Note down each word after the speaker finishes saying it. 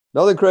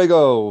Nothing,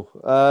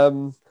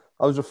 Craigo.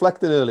 I was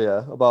reflecting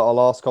earlier about our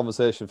last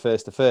conversation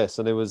face to face,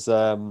 and it was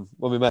when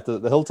we met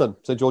at the Hilton,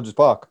 St George's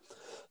Park.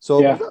 So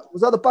Yeah,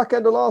 was that the back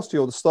end of last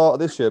year or the start of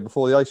this year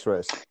before the ice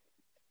race?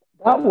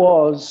 that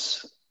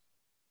was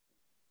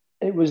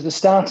it was the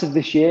start of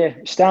this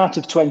year, start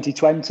of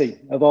 2020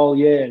 of all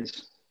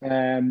years.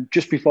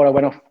 Just before I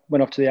went off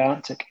to the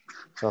Arctic.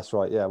 That's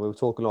right. Yeah, we were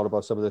talking a lot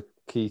about some of the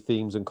key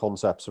themes and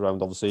concepts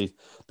around obviously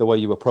the way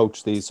you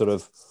approach these sort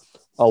of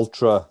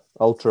ultra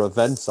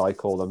events, I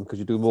call them, because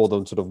you do more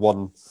than sort of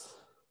one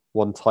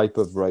type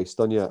of race,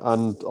 don't you?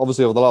 And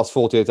obviously, over the last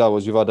 48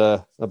 hours, you've had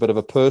a bit of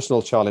a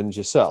personal challenge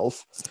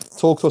yourself.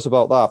 Talk to us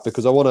about that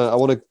because I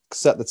want to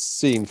set the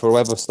scene for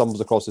whoever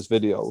stumbles across this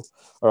video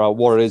or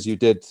what it is you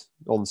did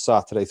on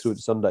Saturday through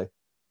to Sunday.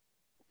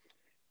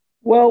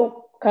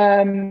 Well,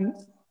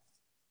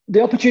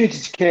 the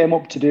opportunities came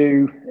up to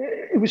do.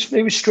 It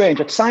was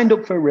strange. I'd signed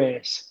up for a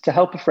race to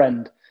help a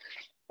friend,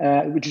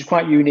 which is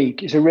quite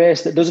unique. It's a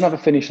race that doesn't have a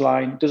finish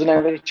line, doesn't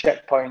have any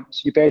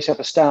checkpoints. You basically have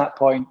a start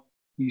point.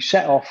 You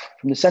set off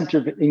from the centre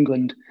of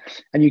England,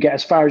 and you get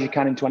as far as you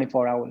can in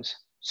 24 hours.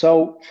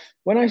 So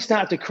when I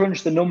started to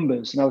crunch the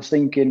numbers, and I was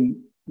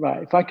thinking,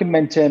 right, if I can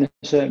maintain a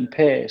certain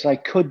pace, I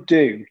could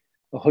do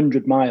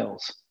 100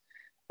 miles.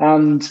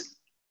 And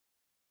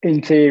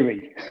in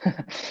theory.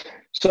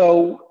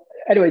 So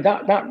anyway,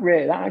 that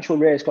actual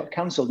race got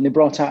cancelled, and they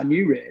brought out a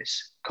new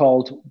race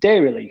called Day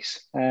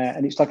Release,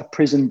 and it's like a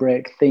prison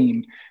break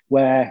theme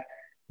where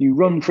you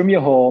run from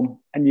your home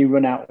and you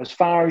run out as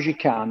far as you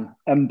can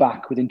and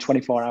back within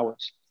 24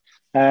 hours.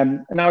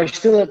 And I was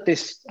still at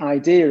this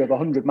idea of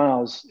 100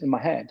 miles in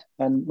my head,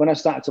 and when I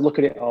started to look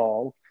at it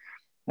all,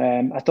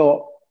 I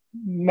thought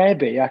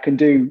maybe I can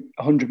do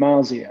 100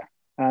 miles here,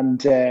 and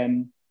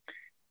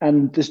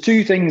there's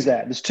two things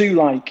there. There's two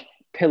like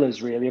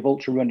pillars really of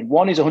ultra running.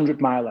 One is a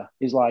 100 miler,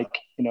 is like,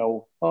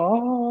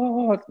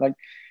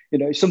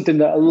 it's something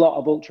that a lot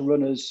of ultra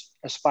runners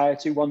aspire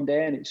to one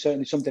day. And it's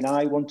certainly something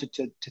I wanted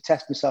to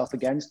test myself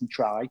against and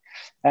try.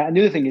 And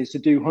the other thing is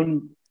doing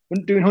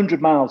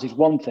 100 miles is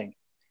one thing,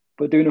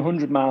 but doing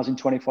 100 miles in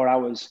 24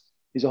 hours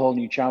is a whole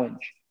new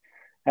challenge.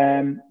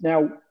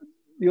 Now,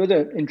 the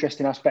other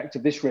interesting aspect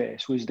of this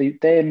race was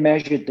they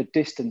measured the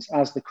distance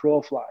as the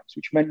crow flies,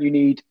 which meant you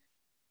need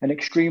an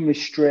extremely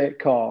straight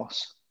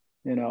course,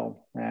 you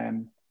know.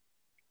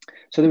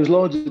 So there was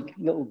loads of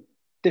little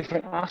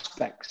different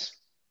aspects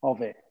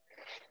of it.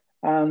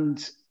 And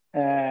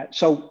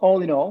so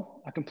all in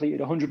all, I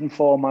completed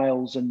 104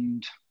 miles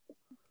and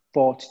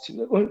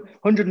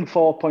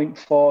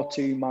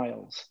 104.42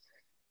 miles,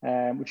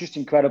 which is just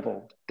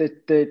incredible.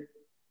 The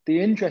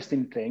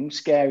interesting thing,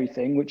 scary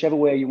thing, whichever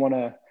way you want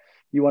to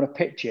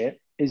pitch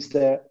it, is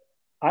that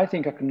I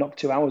think I can knock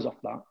 2 hours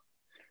off that,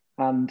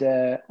 and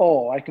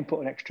or I can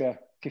put an extra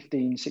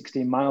 15,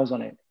 16 miles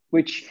on it,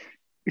 which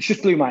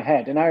just blew my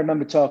head. And I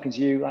remember talking to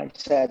you, like I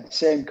said,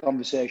 same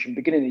conversation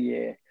beginning of the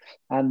year,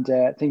 and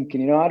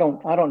thinking, I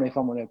don't know if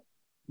I'm going to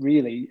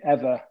really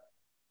ever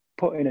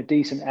put in a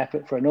decent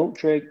effort for an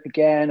ultra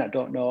again. I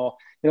don't know.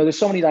 There's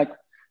so many like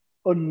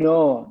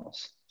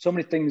unknowns, so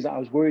many things that I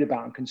was worried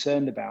about and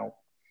concerned about.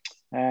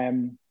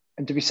 And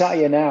to be sat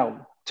here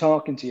now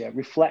talking to you,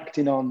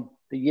 reflecting on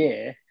the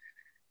year,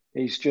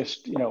 is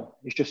just,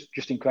 it's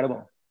just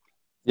incredible.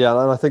 Yeah,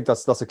 and I think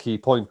that's a key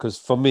point because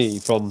for me,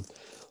 from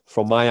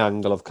my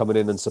angle of coming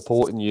in and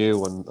supporting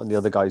you and the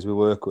other guys we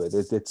work with,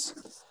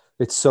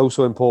 it's so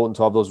important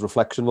to have those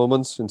reflection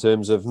moments in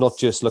terms of not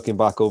just looking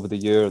back over the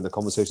year and the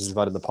conversations we've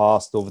had in the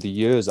past over the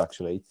years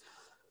actually,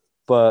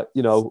 but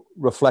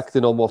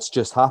reflecting on what's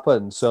just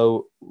happened.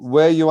 So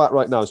where are you at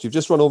right now? So you've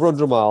just run over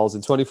 100 miles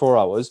in 24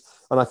 hours,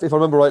 and if I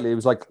remember rightly, it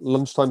was like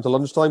lunchtime to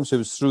lunchtime, so it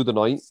was through the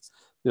night,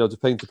 to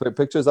paint the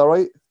picture. Is that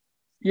right?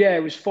 Yeah,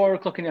 it was 4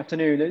 o'clock in the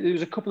afternoon. There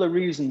was a couple of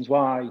reasons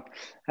why.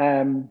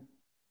 Um,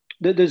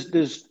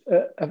 there's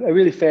a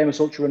really famous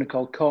ultra runner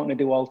called Courtney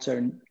Dauwalter,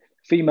 and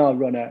female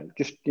runner,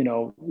 just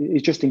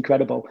is just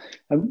incredible.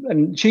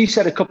 And she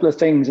said a couple of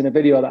things in a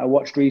video that I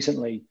watched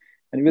recently,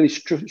 and it really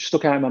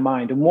stuck out in my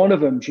mind. And one of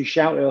them, she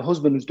shouted, her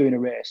husband was doing a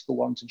race for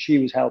once, and she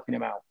was helping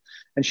him out,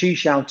 and she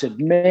shouted,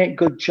 "Make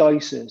good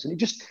choices." And it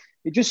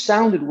just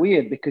sounded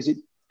weird because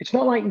it's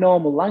not like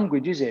normal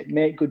language, is it?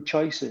 Make good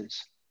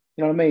choices.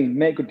 You know what I mean?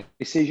 Make good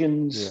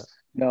decisions. Yeah.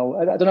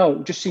 I don't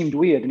know. It just seemed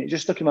weird, and it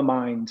just stuck in my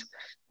mind.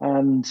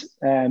 And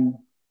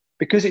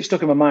because it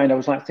stuck in my mind, I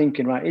was like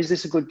thinking, right, is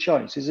this a good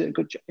choice? Is it a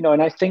good,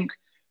 And I think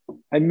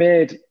I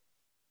made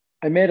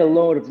I made a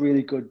load of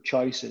really good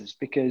choices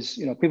because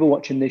people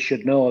watching this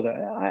should know that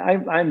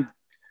I'm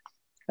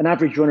an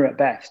average runner at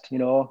best.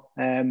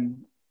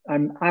 I'm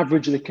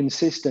averagely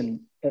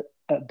consistent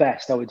at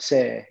best, I would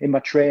say, in my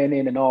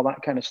training and all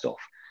that kind of stuff.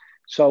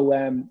 So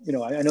I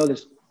know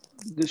there's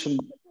some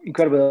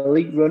incredible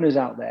elite runners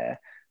out there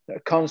that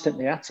are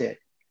constantly at it,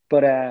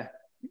 but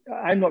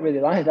I'm not really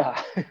like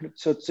that.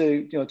 So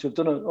to have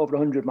done over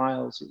 100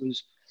 miles, it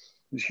was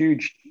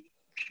huge,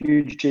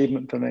 huge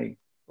achievement for me.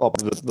 Oh,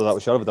 without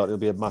a shadow of a doubt, it'll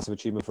be a massive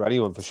achievement for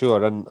anyone for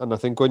sure. And I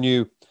think when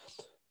you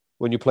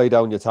when you play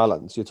down your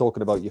talents, you're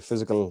talking about your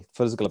physical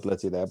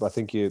ability there, but I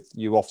think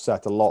you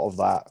offset a lot of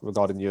that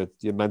regarding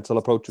your mental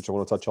approach, which I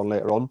want to touch on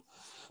later on.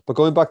 But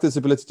going back to this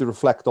ability to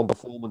reflect on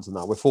performance and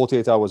that, we're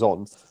 48 hours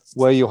on.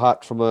 Where are you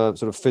at from a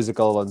sort of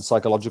physical and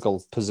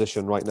psychological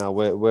position right now?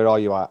 Where are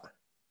you at?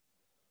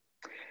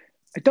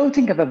 I don't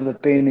think I've ever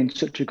been in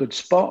such a good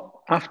spot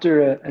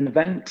after an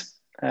event.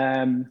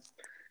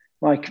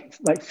 Like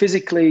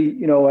physically,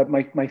 you know,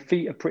 my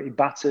feet are pretty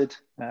battered,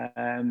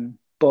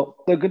 but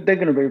they're good. They're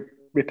going to be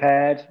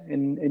repaired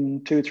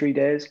in 2 or 3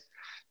 days.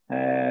 You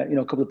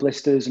know, a couple of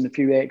blisters and a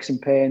few aches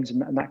and pains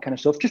and that kind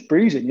of stuff. Just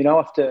bruising, you know,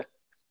 after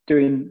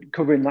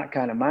covering that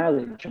kind of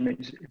mileage. I mean,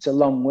 it's a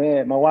long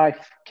way. My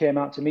wife came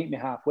out to meet me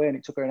halfway, and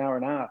it took her an hour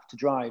and a half to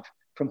drive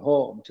from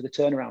home to the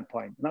turnaround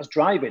point, and that's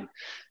driving,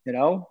 you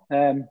know.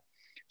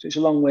 So it's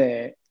a long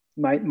way.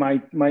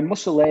 My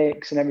muscle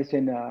aches and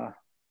everything are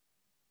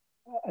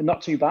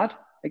not too bad.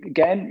 Like,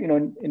 again, you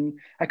know,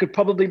 I could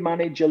probably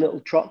manage a little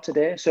trot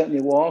today, certainly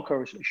a walk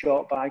or a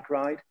short bike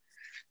ride.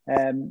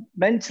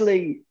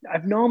 Mentally,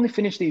 I've normally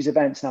finished these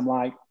events and I'm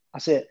like,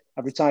 that's it,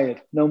 I've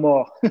retired, no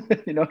more,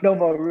 you know, no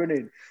more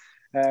running.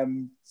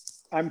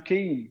 I'm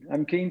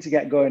keen to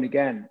get going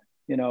again,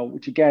 you know,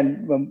 which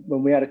again,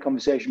 when we had a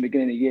conversation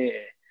beginning of the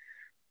year,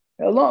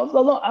 a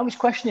lot, I was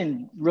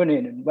questioning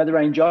running and whether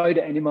I enjoyed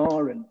it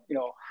anymore, and, you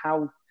know,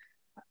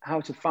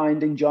 how to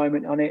find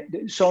enjoyment on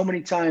it. So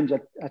many times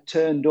I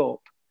turned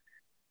up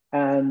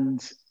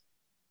and,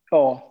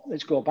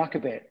 let's go back a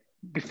bit.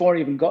 Before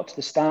I even got to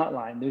the start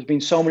line, there's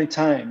been so many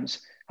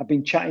times I've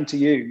been chatting to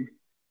you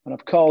and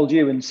I've called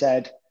you and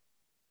said,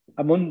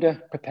 I'm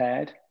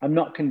underprepared, I'm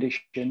not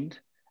conditioned,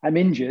 I'm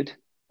injured,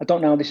 I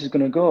don't know how this is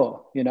going to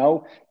go. You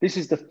know, this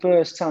is the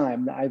first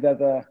time that I've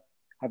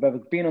ever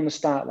been on the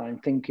start line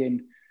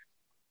thinking,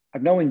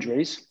 I've no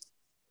injuries,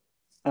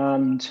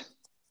 and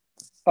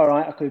all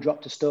right, I could have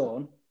dropped a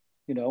stone,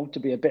 you know,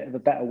 to be a bit of a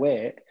better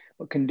weight,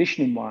 but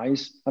conditioning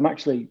wise, I'm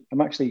actually,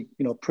 you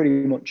know,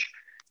 pretty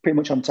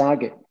much on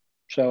target.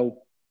 So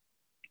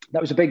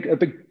that was a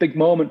big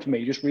moment for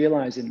me, just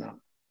realizing that.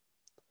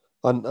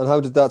 And how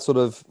did that sort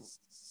of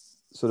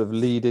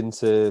lead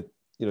into,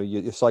 you know,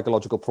 your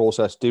psychological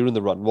process during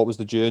the run? What was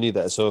the journey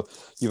there? So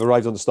you've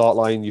arrived on the start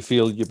line, you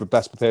feel you're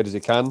best prepared as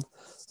you can.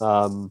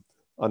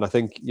 And I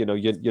think, you know,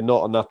 you're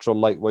not a natural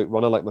lightweight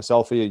runner like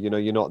myself here. You know,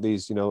 you're not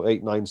these, you know,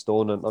 8-9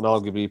 stone, and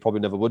arguably you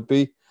probably never would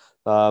be.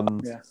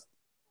 Yeah.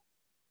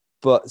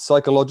 But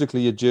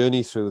psychologically, your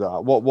journey through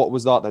that, what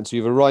was that then? So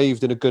you've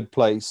arrived in a good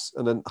place,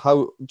 and then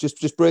how?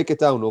 Just break it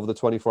down over the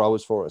 24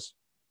 hours for us.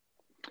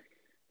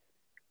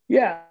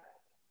 Yeah,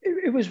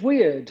 it was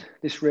weird,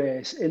 this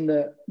race, in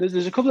that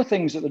there's a couple of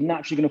things that are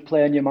naturally going to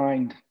play in your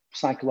mind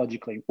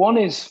psychologically. One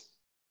is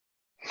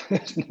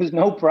there's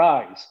no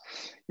prize.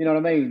 You know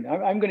what I mean?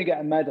 I'm going to get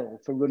a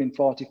medal for running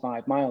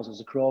 45 miles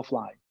as a crow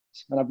flies,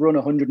 and I've run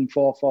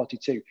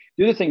 104.42.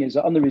 The other thing is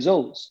that on the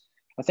results,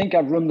 I think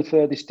I've run the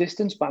furthest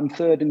distance, but I'm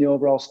third in the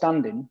overall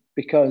standing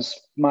because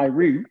my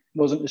route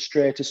wasn't as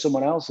straight as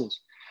someone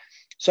else's.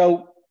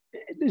 So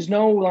there was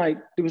no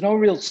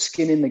real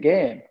skin in the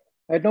game.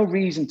 I had no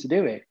reason to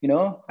do it, you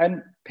know. I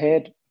hadn't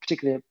paid a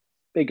particularly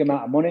big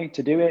amount of money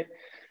to do it,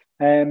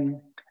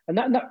 and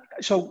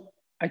so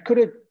I could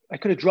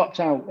have dropped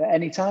out at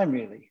any time,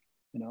 really,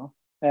 you know.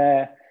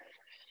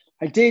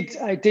 I did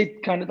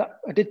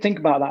think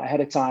about that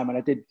ahead of time, and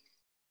I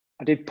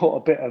did put a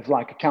bit of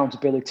like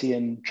accountability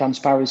and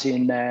transparency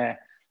in there,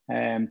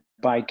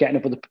 by getting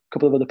a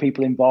couple of other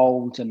people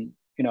involved, and,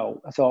 you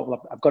know, I thought,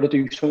 well, I've got to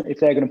do something. If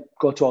they're going to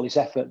go to all this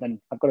effort, then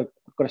I've got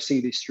to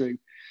see this through.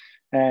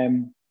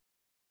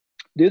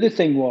 The other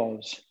thing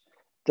was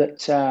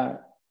that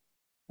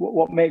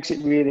what makes it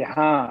really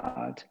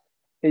hard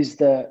is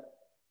that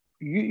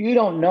you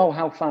don't know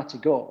how far to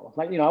go.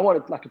 Like, you know, I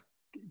wanted like a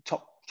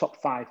top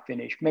 5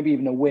 finish, maybe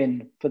even a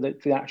win for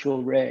the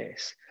actual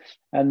race,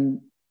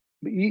 and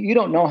you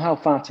don't know how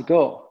far to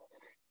go,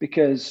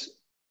 because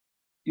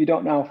you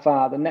don't know how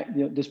far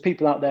there's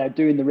people out there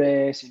doing the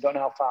race. You don't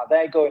know how far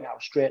they're going, how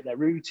straight their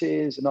route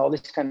is, and all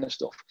this kind of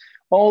stuff.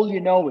 All you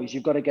know is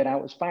you've got to get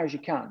out as far as you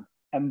can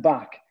and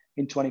back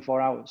in 24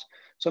 hours.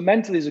 So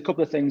mentally, there's a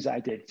couple of things that I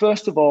did.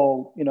 First of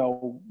all, you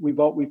know, we've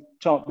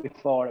talked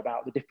before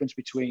about the difference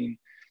between,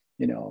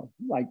 you know,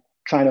 like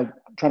trying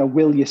to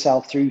will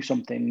yourself through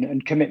something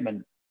and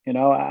commitment. You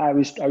know, I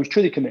was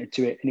truly committed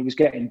to it, and it was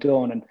getting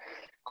done. And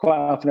quite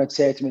often I'd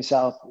say to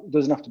myself, it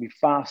doesn't have to be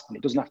fast and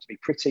it doesn't have to be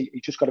pretty.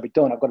 It's just got to be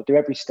done. I've got to do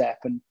every step,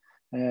 and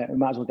we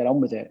might as well get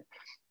on with it.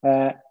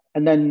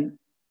 And then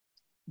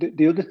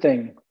the other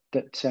thing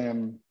that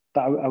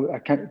I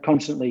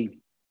constantly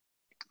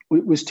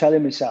was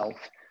telling myself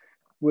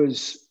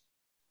was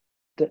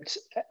that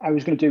I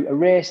was going to do a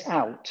race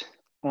out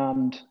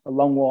and a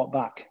long walk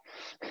back.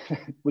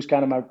 Was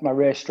kind of my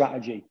race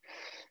strategy.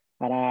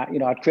 And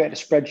I'd create a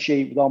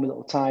spreadsheet with all my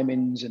little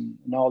timings and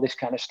all this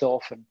kind of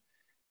stuff,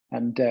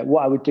 and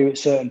what I would do at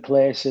certain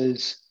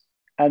places,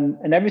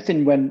 and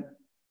everything went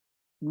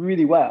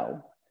really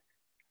well,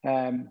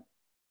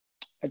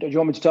 do you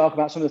want me to talk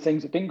about some of the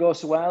things that didn't go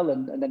so well,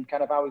 and then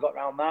kind of how we got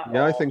around that?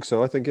 Yeah, I think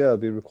so. I think, yeah, it'll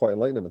be quite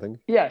enlightening, I think.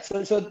 Yeah,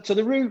 so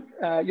the route,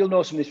 you'll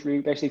know some of this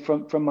route. Basically,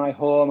 from my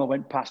home, I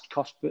went past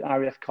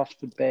RAF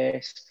Cosford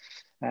base,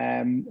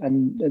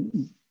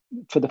 and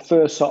for the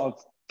first sort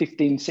of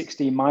 15,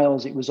 16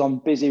 miles, it was on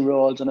busy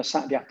roads on a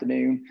Saturday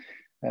afternoon.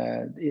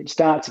 It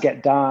started to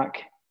get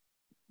dark.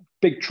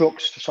 Big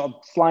trucks sort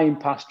of flying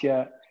past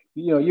you.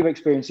 You know, you've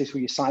experienced this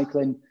when you're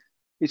cycling.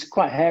 It's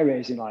quite hair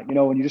raising, like, you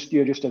know, when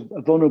you're just a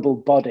vulnerable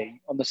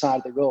body on the side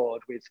of the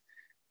road with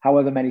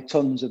however many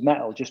tons of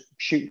metal just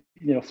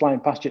flying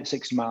past you at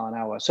 60 mile an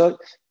hour. So,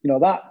 you know,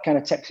 that kind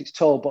of takes its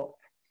toll. But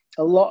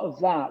a lot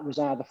of that was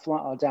either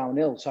flat or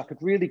downhill. So I could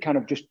really kind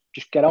of just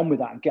get on with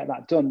that and get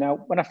that done. Now,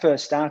 when I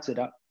first started,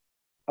 I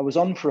was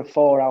on for a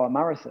 4-hour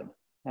marathon.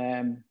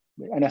 And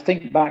I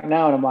think back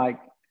now and I'm like,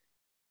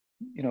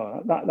 you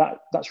know,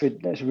 that's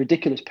a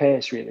ridiculous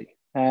pace, really.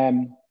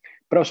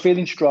 But I was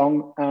feeling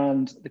strong,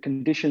 and the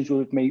conditions were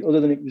with me. Other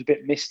than it was a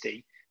bit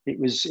misty, it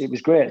was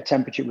great. The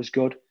temperature was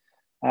good,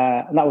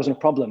 and that wasn't a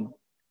problem.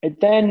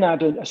 It then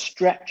had a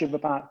stretch of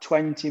about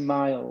 20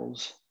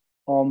 miles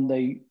on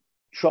the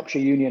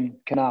Shropshire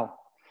Union Canal,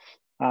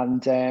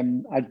 and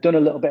I'd done a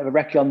little bit of a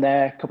recce on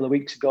there a couple of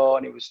weeks ago,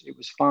 and it was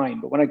fine.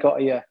 But when I got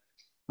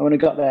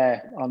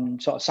there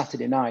on sort of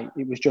Saturday night,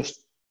 it was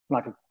just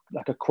like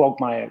a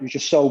quagmire. It was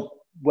just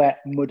so wet,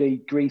 muddy,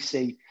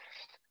 greasy,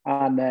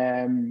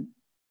 and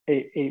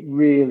it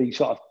really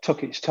sort of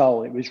took its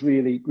toll. It was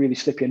really, really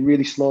slippy and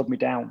really slowed me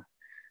down.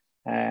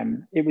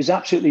 It was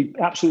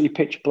absolutely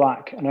pitch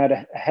black, and I had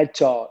a head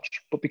torch,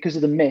 but because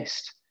of the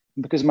mist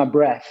and because of my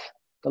breath,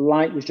 the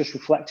light was just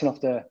reflecting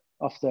off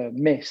the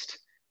mist,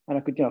 and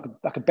I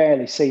could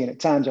barely see. And at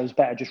times, I was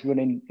better just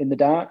running in the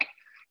dark.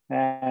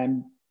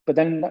 But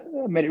then that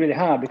made it really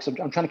hard because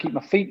I'm trying to keep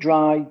my feet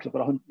dry because I've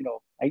got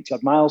 80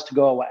 odd miles to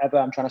go or whatever.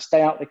 I'm trying to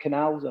stay out the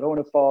canals. I don't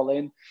want to fall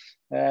in.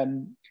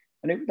 And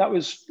that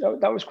was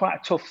quite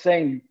a tough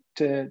thing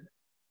to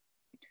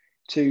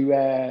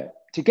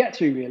get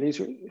through. Really,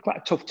 it's quite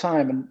a tough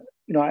time. And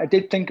you know, I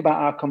did think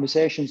about our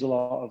conversations a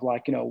lot of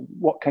like, you know,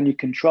 what can you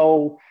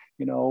control?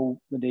 You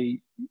know, and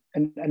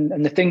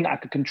the thing that I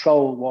could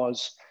control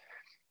was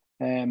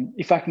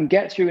if I can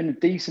get through in a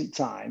decent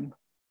time,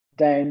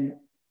 then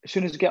as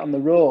soon as I get on the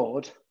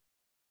road,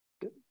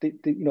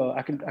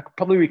 I could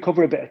probably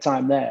recover a bit of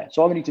time there.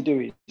 So all I need to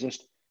do is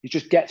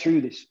just get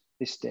through this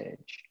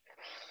stage.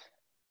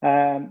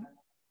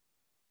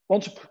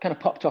 Once I kind of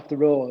popped off the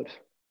road,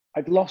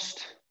 I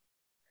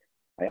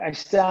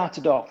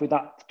started off with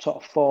that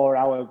sort of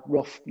 4-hour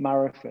rough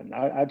marathon.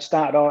 I'd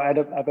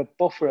have a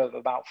buffer of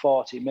about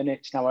 40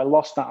 minutes. Now I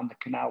lost that on the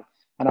canal,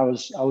 and I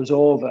was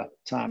over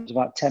time. It was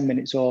about 10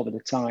 minutes over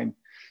the time.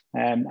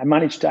 I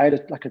had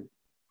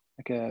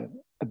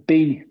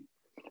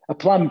a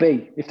plan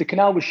B. If the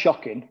canal was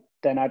shocking,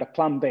 then I had a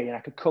plan B, and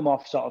I could come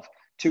off sort of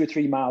 2 or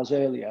 3 miles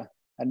earlier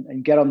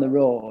and get on the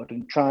road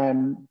and try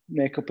and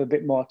make up a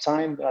bit more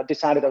time. I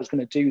decided I was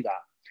going to do that.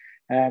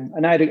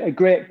 And I had a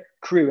great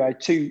crew. I had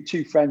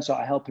two friends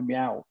sort of helping me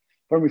out.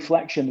 But on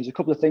reflection, there's a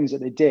couple of things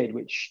that they did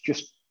which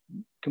just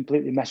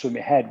completely messed with my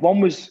head. One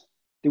was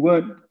they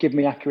weren't giving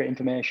me accurate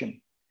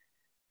information.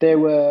 They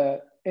were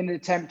in an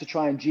attempt to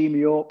try and G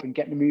me up and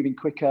get me moving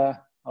quicker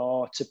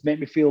or to make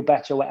me feel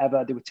better or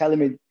whatever. They were telling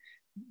me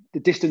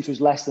the distance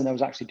was less than I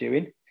was actually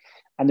doing.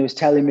 And they was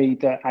telling me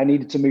that I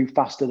needed to move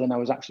faster than I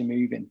was actually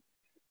moving.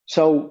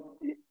 So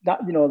that,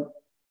 you know,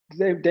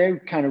 they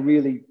kind of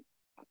really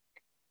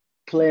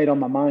played on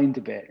my mind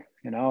a bit,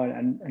 you know,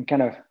 and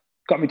kind of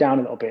got me down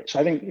a little bit. So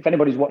I think if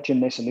anybody's watching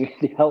this and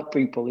they help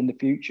people in the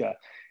future,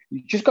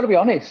 you just got to be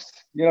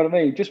honest. You know what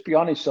I mean? Just be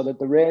honest so that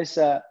the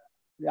racer,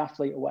 the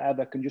athlete or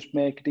whatever can just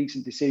make a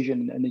decent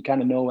decision and they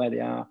kind of know where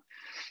they are.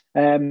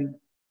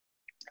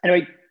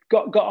 Anyway,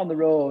 got on the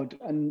road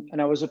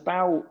and I was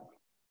about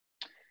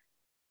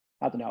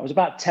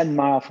 10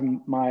 miles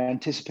from my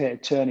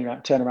anticipated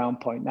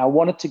turnaround point. Now I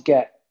wanted to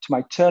get to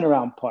my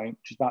turnaround point,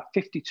 which is about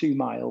 52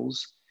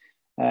 miles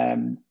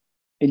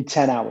in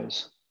 10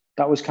 hours.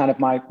 That was kind of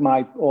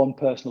my own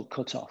personal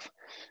cutoff.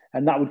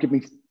 And that would give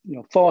me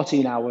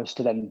 14 hours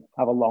to then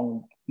have a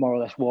long, more or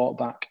less walk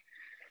back.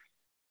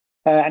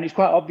 And it's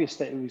quite obvious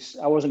that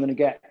I wasn't going to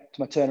get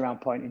to my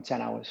turnaround point in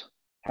 10 hours.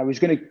 I was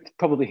going to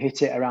probably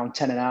hit it around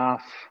 10 and a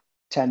half,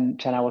 10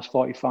 hours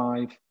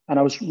 45. And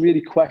I was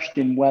really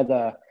questioning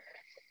whether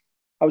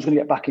I was going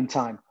to get back in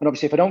time. And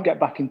obviously, if I don't get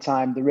back in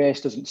time, the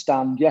race doesn't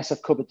stand. Yes,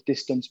 I've covered the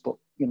distance, but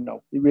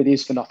it really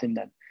is for nothing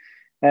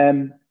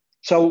then.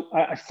 So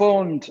I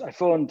phoned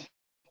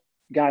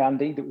guy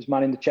Andy that was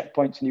manning the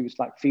checkpoints, and he was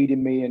like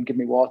feeding me and giving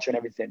me water and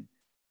everything.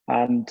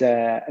 And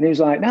he was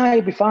like, "Nah,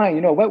 you'll be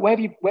fine. Where have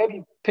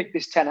you picked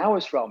this 10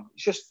 hours from?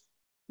 It's just,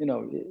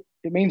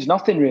 it means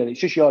nothing really. It's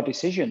just your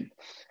decision."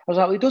 I was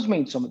like, well, it does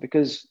mean something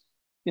because,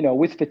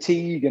 with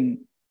fatigue and,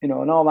 and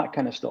all that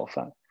kind of stuff.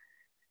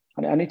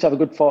 I need to have a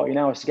good 14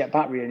 hours to get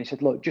back really. And he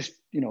said, look, just,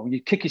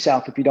 you kick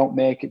yourself if you don't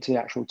make it to the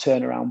actual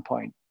turnaround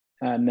point.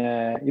 And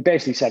he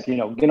basically said, you're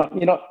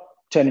not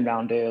turning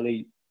around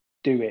early,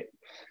 do it.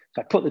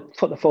 So I put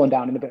the phone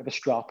down in a bit of a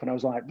strop, and I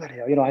was like,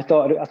 you know, I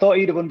thought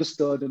he'd have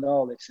understood and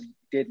all this, and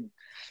he didn't.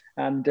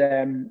 And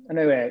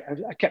anyway,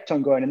 I kept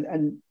on going,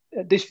 and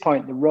at this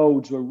point, the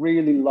roads were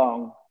really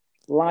long,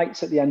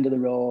 lights at the end of the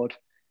road,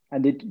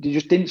 and they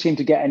just didn't seem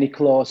to get any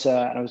closer.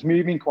 And I was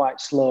moving quite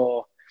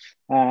slow,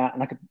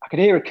 and I could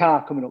hear a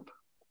car coming up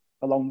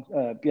along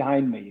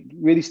behind me. It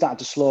really started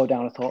to slow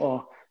down. I thought,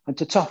 oh, and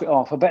to top it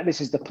off, I bet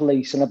this is the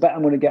police, and I bet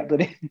I'm going to get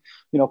bloody,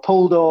 you know,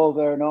 pulled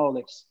over and all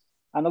this.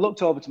 And I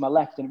looked over to my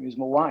left, and it was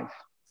my wife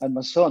and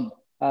my son,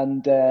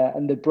 and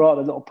they brought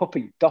a little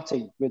puppy,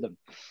 Dottie, with them.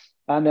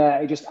 And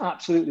it just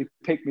absolutely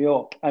picked me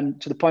up, and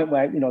to the point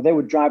where, you know, they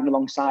were driving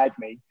alongside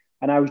me,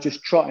 and I was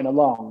just trotting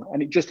along,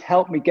 and it just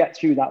helped me get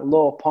through that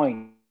low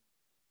point.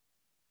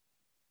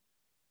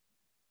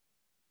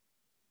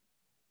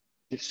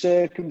 The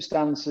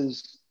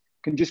circumstances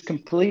can just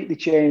completely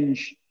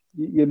change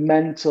your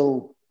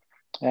mental,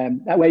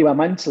 that way you are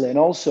mentally, and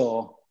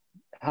also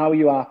how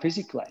you are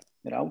physically,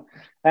 you know.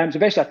 So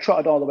basically, I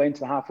trotted all the way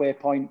into the halfway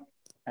point.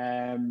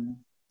 I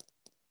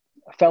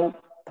felt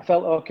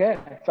okay.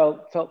 I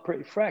felt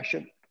pretty fresh.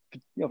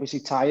 Obviously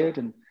tired,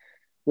 and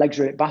legs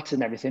were a bit battered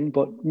and everything,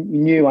 but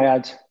knew I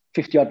had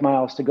 50 odd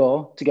miles to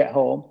go to get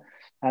home,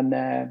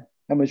 and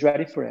was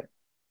ready for it.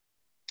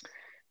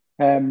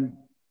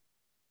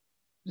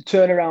 The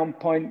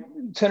turnaround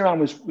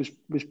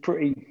was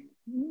pretty,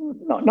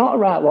 not a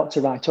right lot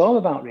to write home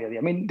about, really.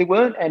 I mean, there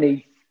weren't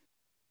any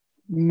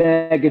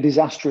mega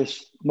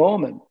disastrous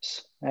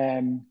moments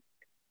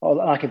or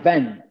like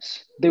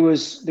events. There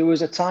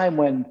was a time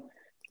when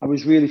I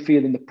was really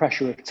feeling the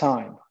pressure of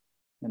time,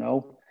 you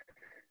know,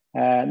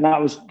 and that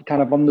was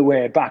kind of on the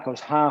way back. I was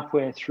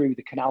halfway through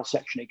the canal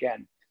section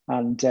again,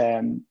 and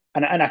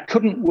I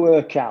couldn't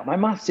work out. My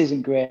maths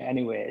isn't great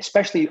anyway,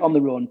 especially on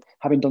the run,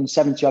 having done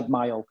 70 odd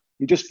mile.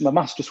 My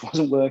maths just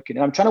wasn't working,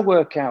 and I'm trying to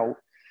work out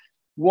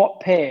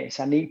what pace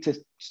I need to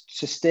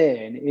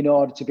sustain in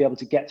order to be able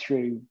to get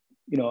through,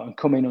 you know, and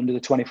come in under the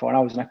 24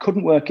 hours. And I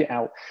couldn't work it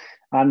out.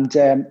 And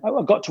I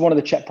got to one of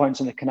the checkpoints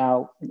in the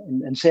canal,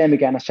 and same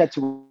again. I said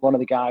to one of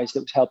the guys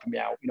that was helping me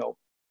out, you know,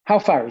 how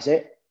far is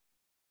it,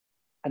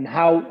 and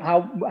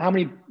how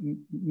many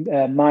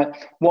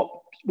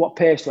what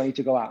pace do I need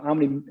to go out? How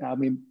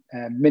many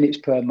minutes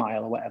per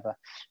mile or whatever?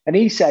 And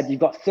he said, you've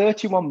got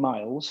 31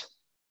 miles.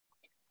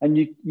 And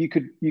you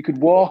could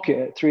walk it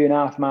at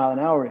 3.5 miles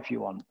an hour if you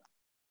want.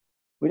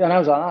 And I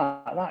was like,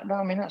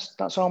 I mean,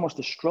 that's almost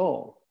a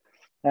stroll.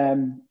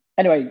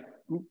 Anyway,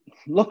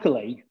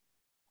 luckily,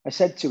 I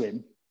said to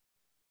him,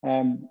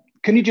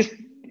 can you just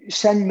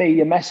send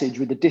me a message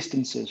with the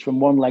distances from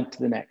one leg to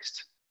the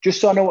next, just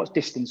so I know what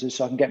distances,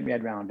 so I can get my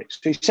head around it.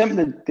 So he sent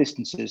me the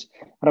distances,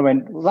 and I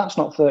went, well, that's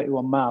not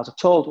 31 miles. I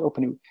told it up,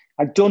 and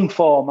I'd done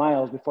 4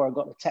 miles before I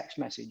got the text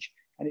message,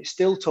 and it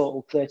still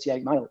totaled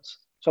 38 miles.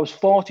 So I was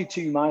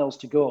 42 miles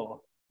to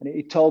go, and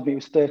it told me it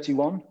was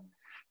 31,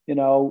 you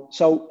know.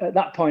 So at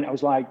that point, I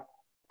was like,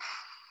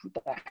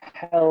 what the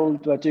hell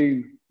do I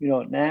do, you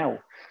know, now?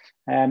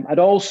 I'd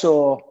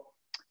also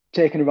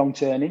taken a wrong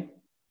turning.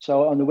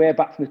 So on the way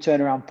back from the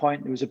turnaround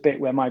point, there was a bit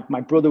where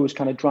my brother was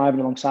kind of driving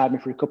alongside me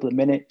for a couple of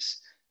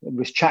minutes, and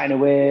was chatting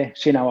away,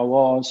 seeing how I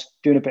was,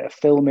 doing a bit of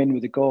filming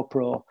with the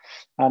GoPro.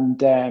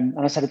 And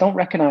I said, I don't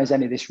recognize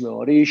any of this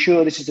road. Are you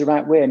sure this is the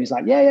right way? And he's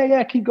like,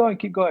 yeah, keep going.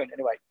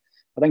 Anyway,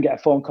 I then get a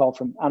phone call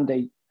from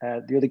Andy,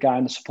 the other guy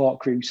in the support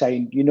crew,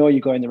 saying, you know,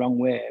 you're going the wrong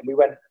way. And we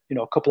went, you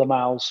know, a couple of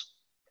miles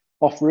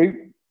off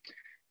route.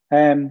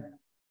 I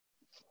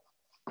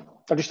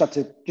just had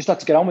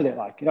to get on with it.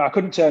 Like, you know, I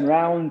couldn't turn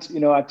around, you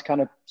know, I had to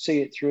kind of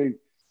see it through.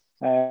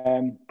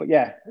 But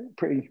yeah,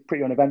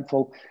 pretty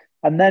uneventful.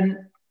 And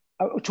then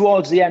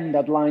towards the end,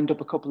 I'd lined up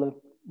a couple of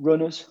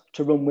runners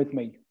to run with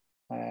me.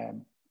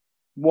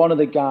 One of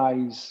the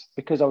guys,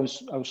 because I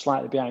was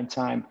slightly behind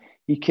time,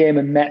 he came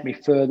and met me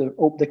further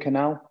up the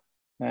canal,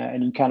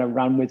 and he kind of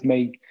ran with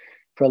me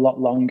for a lot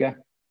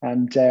longer,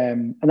 and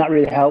that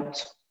really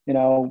helped. You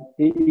know,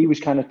 he was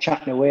kind of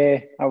chatting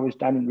away. I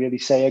didn't really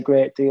say a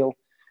great deal,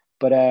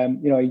 but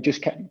you know, he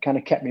just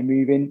kept me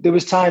moving. There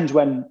was times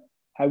when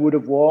I would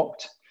have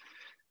walked,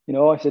 you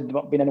know, if there'd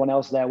not been anyone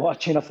else there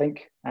watching, I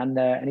think,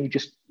 and he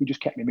just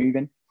kept me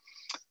moving.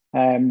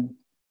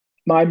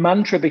 My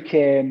mantra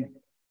became,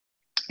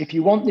 if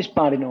you want this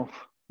bad enough,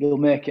 you'll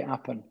make it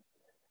happen.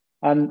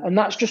 And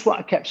that's just what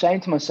I kept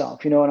saying to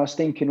myself, you know, and I was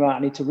thinking, right, I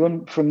need to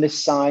run from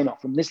this sign or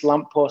from this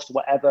lamppost or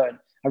whatever. And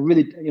I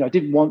really, you know, I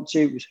didn't want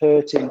to, it was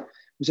hurting, I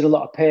was in a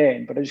lot of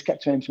pain, but I just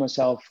kept saying to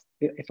myself,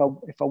 if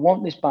I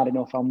want this bad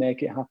enough, I'll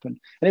make it happen.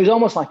 And it was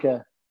almost like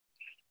a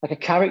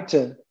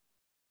character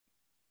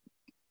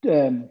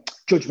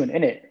judgment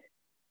in it,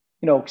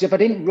 you know, because if I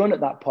didn't run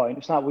at that point,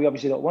 it's like, we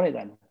obviously don't want it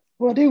then.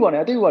 Well, I do want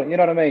it, you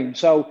know what I mean?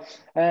 So,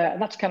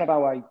 and that's kind of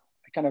how I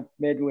kind of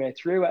made my way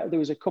through. There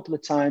was a couple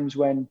of times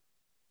when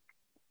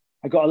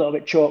I got a little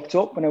bit choked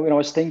up when I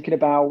was thinking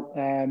about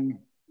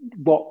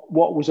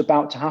what was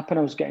about to happen.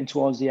 I was getting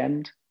towards the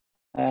end,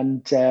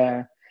 and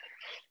when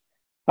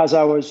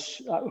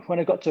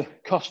I got to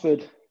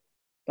Cosford,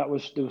 there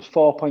was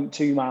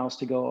 4.2 miles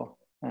to go,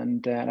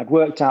 And I'd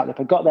worked out that if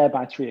I got there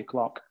by 3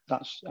 o'clock,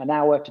 that's an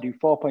hour to do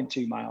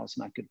 4.2 miles,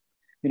 and I could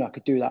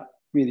do that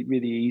really,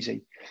 really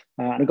easy.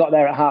 And I got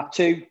there at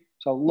 2:30,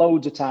 so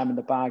loads of time in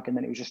the bag, and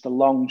then it was just a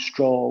long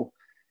stroll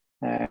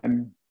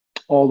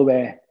all the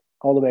way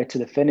to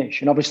the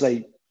finish. And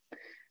obviously,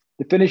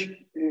 the finish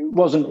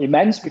wasn't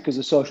immense because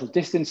of social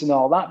distance and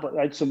all that, but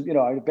I had I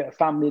had a bit of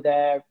family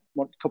there.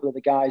 A couple of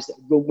the guys that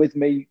run with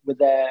me were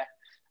there,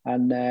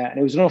 and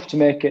it was enough to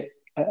make it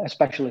a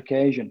special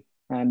occasion.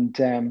 And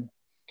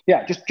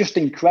just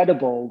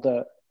incredible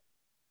that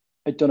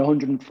I'd done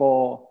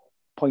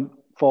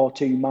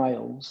 104.42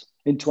 miles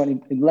in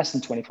less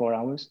than 24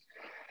 hours,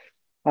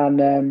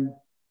 and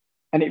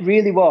it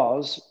really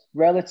was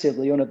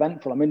relatively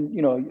uneventful. I mean,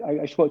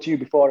 I spoke to you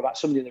before about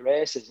some of the other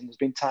races, and there's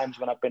been times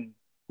when I've been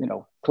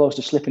close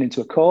to slipping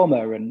into a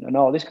coma and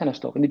all this kind of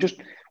stuff, and it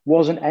just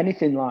wasn't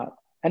anything like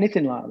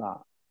that.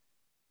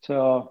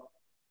 So,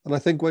 and I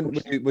think when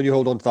you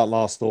hold on to that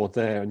last thought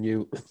there, and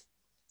you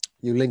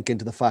link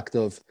into the fact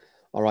of,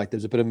 all right,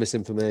 there's a bit of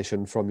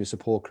misinformation from your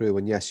support crew,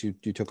 and yes, you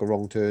took a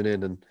wrong turn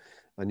in,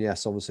 and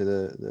yes, obviously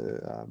there's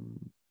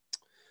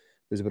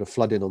a bit of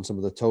flooding on some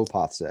of the tow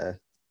paths there.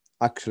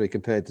 Actually,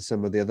 compared to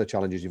some of the other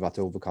challenges you've had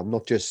to overcome,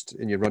 not just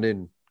in your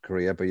running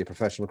career, but your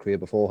professional career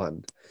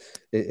beforehand,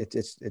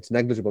 it's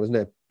negligible, isn't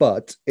it?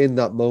 But in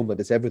that moment,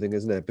 it's everything,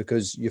 isn't it?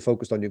 Because you're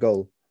focused on your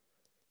goal.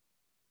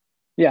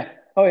 Yeah.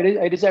 Oh, it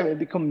is.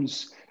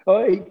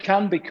 It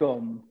can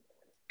become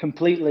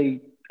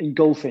completely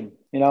engulfing,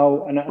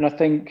 and I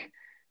think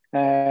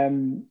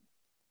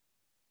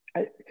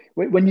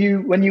when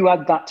you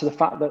add that to the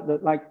fact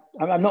that like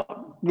I'm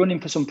not running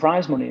for some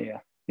prize money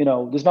here,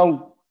 there's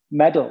no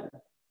medal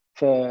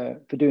for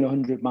doing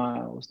 100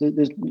 miles.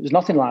 There's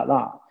nothing like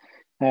that.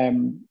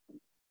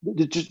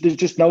 There's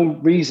just no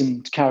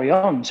reason to carry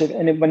on. So,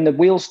 and when the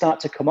wheels start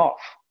to come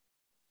off,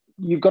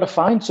 you've got to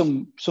find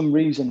some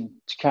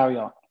reason to carry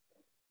on.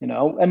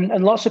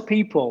 And lots of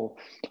people,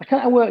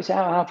 I worked it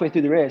out halfway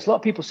through the race. A lot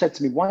of people said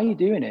to me, "Why are you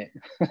doing it?"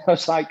 I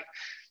was like,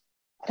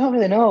 I don't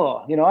really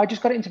know. I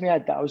just got it into my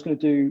head that I was going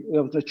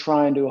to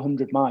try and do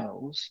 100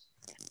 miles,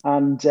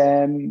 and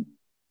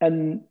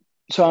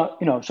so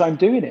I'm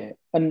doing it.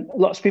 And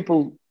lots of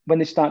people, when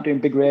they start doing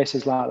big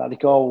races like that, they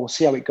go, "Oh, we'll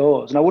see how it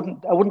goes." And I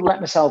wouldn't let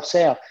myself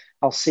say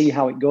I'll see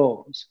how it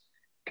goes,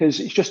 because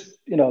it's just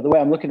the way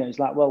I'm looking at it is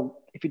like,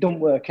 well, if it don't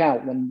work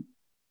out, then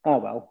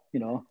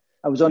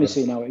I was only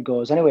seeing how it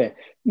goes anyway.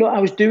 I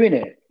was doing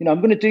it.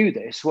 I'm going to do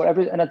this,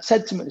 whatever. And I'd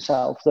said to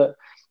myself that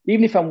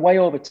even if I'm way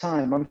over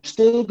time, I'm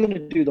still going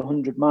to do the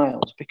 100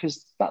 miles,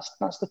 because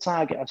that's the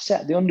target I've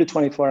set. The under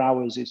 24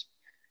 hours is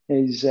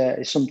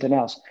something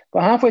else.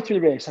 But halfway through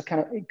the race,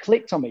 it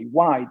clicked on me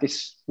why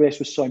this race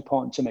was so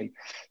important to me.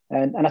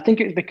 And I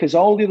think it was because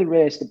all the other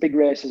the big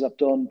races I've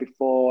done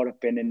before, I've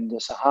been in the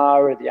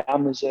Sahara, the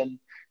Amazon,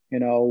 in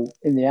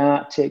the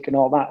Arctic and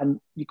all that. And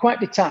you're quite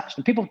detached,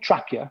 and people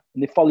track you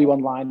and they follow you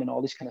online and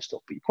all this kind of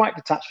stuff, but you're quite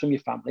detached from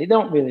your family. They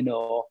don't really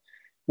know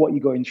what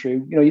you're going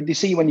through. They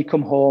see when you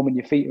come home and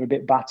your feet are a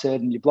bit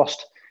battered and you've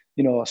lost,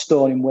 a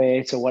stone in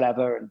weight or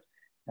whatever,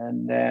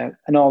 and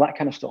all that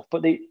kind of stuff.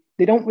 But they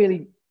don't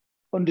really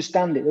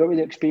understand it. They don't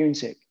really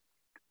experience it.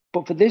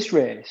 But for this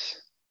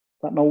race,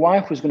 like, my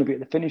wife was going to be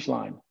at the finish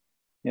line,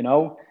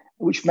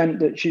 which meant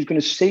that she's going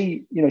to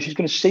see, she's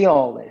going to see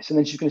all this, and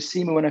then she's going to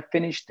see me when I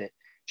finished it.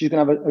 She's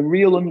going to have a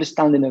real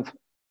understanding of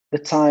the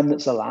time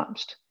that's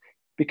elapsed.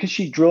 Because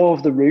she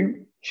drove the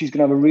route, she's going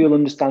to have a real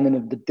understanding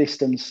of the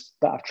distance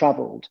that I've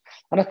traveled.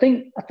 And I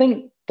think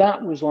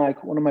that was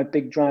like one of my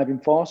big driving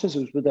forces,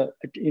 was with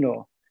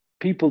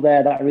people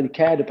there that I really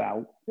cared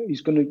about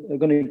who's going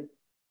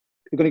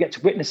to get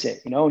to witness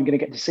it, and going to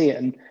get to see it.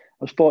 And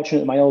I was fortunate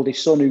that my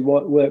oldest son, who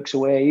works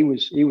away,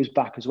 he was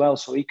back as well,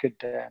 so he could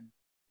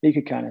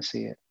kind of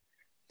see it.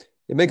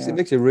 It makes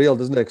it real,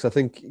 doesn't it? Because I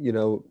think,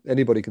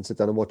 anybody can sit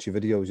down and watch your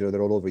videos.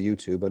 They're all over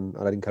YouTube, and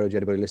I'd encourage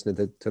anybody listening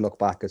to look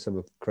back at some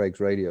of Craig's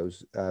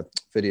videos.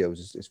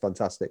 It's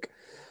fantastic.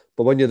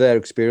 But when you're there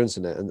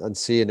experiencing it and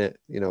seeing it,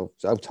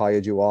 how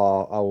tired you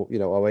are,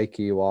 how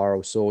achy you are,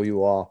 how sore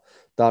you are,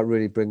 that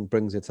really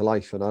brings it to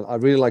life. And I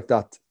really like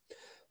that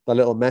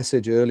little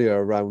message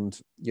earlier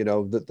around,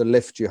 the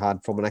lift you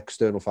had from an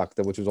external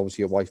factor, which was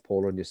obviously your wife,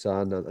 Paula, and your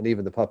son, and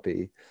even the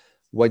puppy,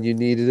 when you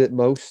needed it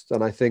most.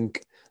 And I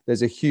think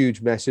there's a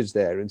huge message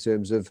there in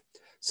terms of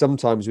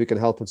sometimes we can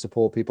help and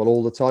support people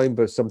all the time,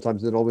 but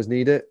sometimes they don't always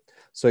need it.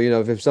 So,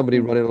 if somebody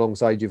running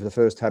alongside you for the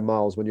first 10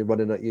 miles, when you're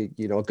running at a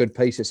good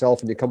pace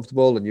yourself and you're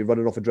comfortable and you're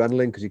running off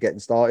adrenaline because you're getting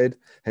started,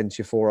 hence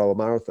your 4-hour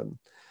marathon,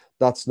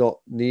 that's not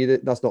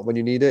needed. That's not when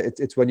you need it.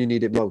 It's when you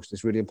need it most.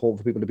 It's really important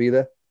for people to be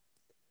there.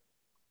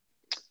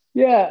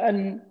 Yeah.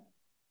 And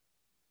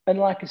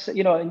like I said,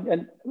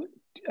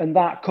 and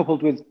that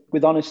coupled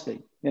with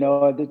honesty,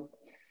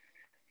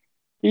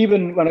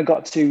 even when I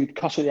got to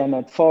Costa at the end, I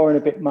had 4 and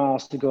a bit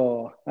miles to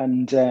go,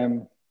 and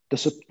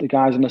the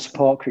guys on the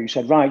support crew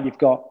said, "Right, you've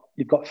got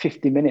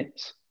 50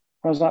 minutes."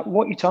 I was like,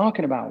 "What are you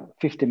talking about,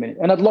 50 minutes?"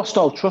 And I'd lost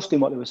all trust in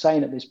what they were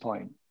saying at this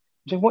point.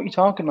 I said, "What are you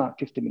talking about,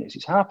 50 minutes?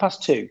 It's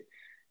 2:30.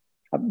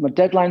 My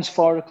deadline's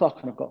 4 o'clock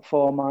and I've got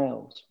 4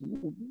 miles.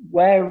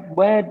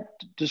 Where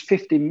does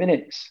 15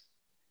 minutes?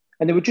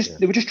 And they were just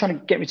trying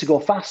to get me to go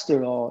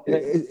faster, or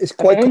It's like,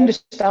 quite. I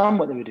understand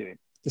what they were doing.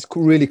 It's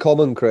really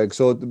common, Craig.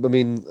 So, I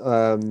mean,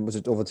 was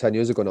it over 10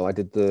 years ago now? I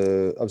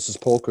was a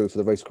support crew for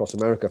the Race Across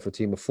America for a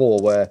team of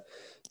 4, where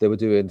they were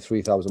doing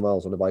 3,000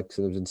 miles on the bikes,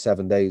 and it was in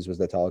 7 days was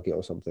their target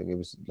or something. It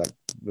was like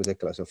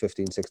ridiculous. So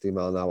 15, 16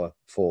 mile an hour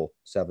for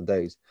 7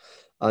 days.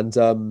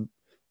 And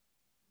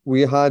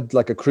we had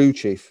like a crew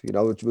chief,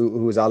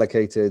 who was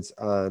allocated,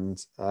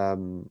 and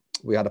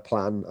we had a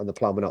plan, and the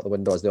plan went out the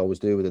window, as they always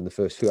do within the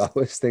first few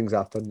hours. Things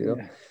happen,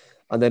 Yeah.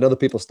 And then other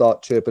people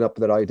start chirping up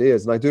their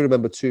ideas. And I do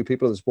remember 2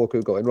 people in the sport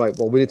crew going, right,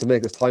 well, we need to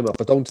make this time up,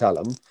 but don't tell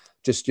them.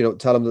 Just,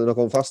 tell them they're not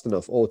going fast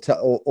enough, or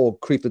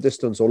creep the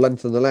distance, or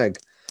lengthen the leg.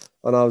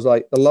 And I was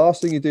like, the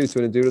last thing you do to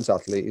an endurance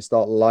athlete is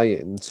start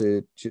lying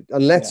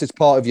unless it's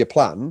part of your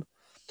plan.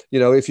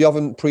 If you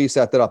haven't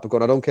preset that up and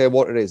gone, I don't care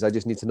what it is, I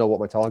just need to know what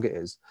my target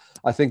is.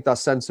 I think that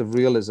sense of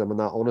realism and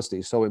that honesty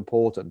is so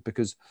important,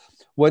 because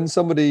if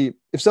somebody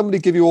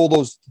give you all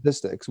those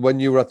statistics when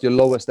you were at your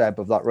lowest ebb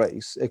of that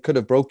race, it could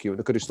have broke you and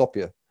it could have stopped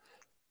you.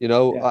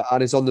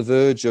 And it's on the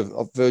verge of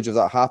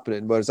that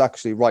happening, where it's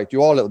actually, right,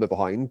 you are a little bit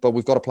behind, but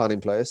we've got a plan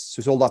in place. So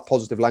it's all that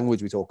positive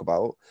language we talk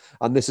about,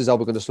 and this is how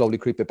we're going to slowly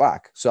creep it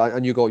back. So,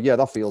 and you go, yeah,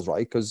 that feels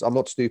right, because I'm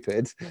not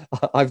stupid.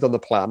 I've done the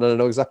plan and I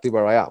know exactly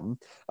where I am,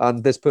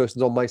 and this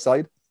person's on my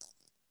side.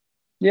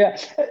 Yeah,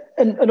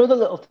 and other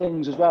little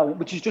things as well,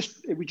 which is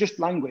just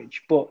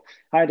language. But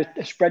I had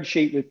a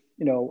spreadsheet with,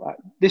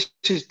 this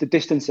is the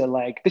distance of the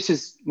leg, this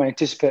is my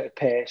anticipated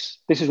pace,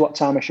 this is what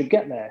time I should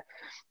get there.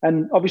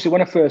 And obviously,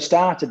 when I first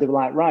started, they were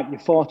like, right, you're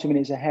 40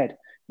 minutes ahead,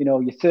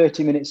 you're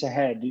 30 minutes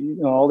ahead,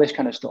 all this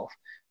kind of stuff.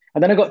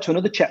 And then I got to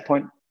another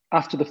checkpoint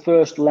after the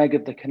first leg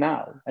of the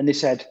canal, and they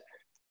said,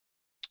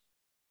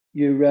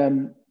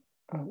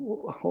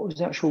 what was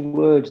the actual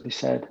words they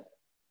said?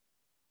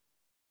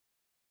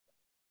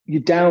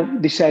 You're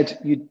down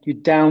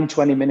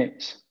 20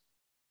 minutes.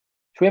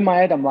 So in my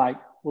head, I'm like,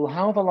 well,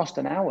 how have I lost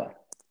an hour?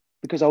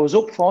 Because I was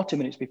up 40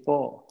 minutes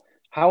before.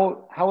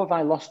 How have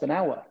I lost an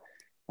hour?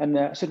 And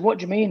I said, what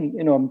do you mean?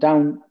 I'm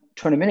down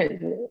 20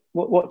 minutes.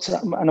 What's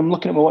that? And I'm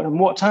looking at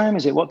what time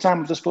is it? What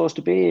time was I supposed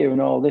to be here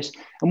and all this?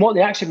 And what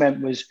they actually meant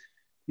was,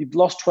 you've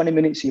lost 20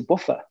 minutes of your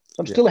buffer. So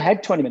I'm still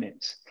ahead 20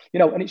 minutes,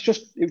 and it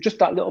was just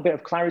that little bit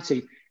of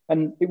clarity,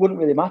 and it wouldn't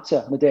really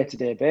matter on a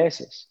day-to-day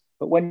basis.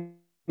 But when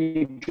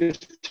you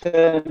just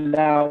turned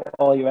out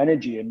all your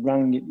energy and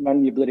ran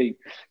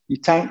your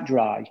tank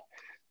dry,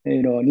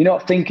 and you're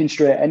not thinking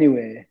straight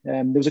anyway.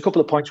 There was a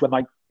couple of points where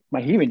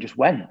my hearing just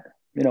went,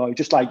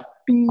 just like,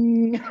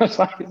 bing. I was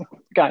like, I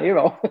can't hear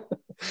all.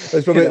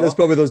 There's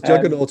probably those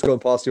juggernauts going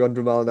past you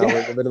 100 miles an hour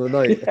in the middle of the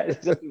night. Yeah,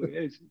 exactly what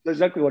it is. That's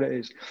exactly what it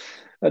is.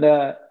 And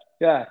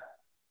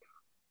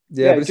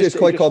but it's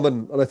quite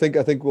common, and I think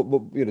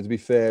to be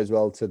fair as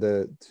well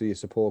to your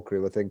support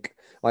crew, I think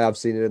I have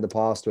seen it in the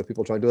past where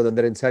people try and do it, and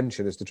their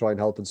intention is to try and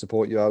help and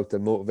support you out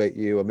and motivate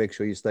you and make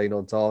sure you're staying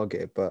on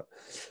target. But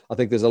I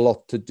think there's a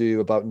lot to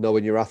do about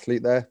knowing your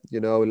athlete there. A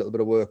little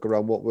bit of work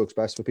around what works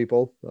best for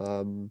people.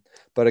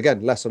 But again,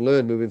 lesson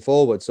learned moving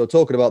forward. So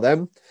talking about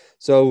them,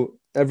 so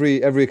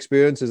every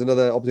experience is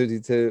another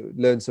opportunity to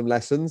learn some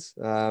lessons.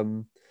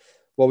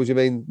 What was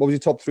your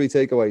top 3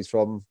 takeaways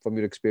from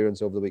your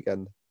experience over the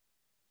weekend?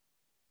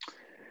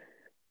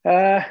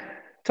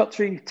 Top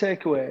 3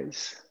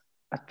 takeaways.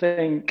 I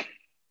think,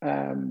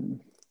 I've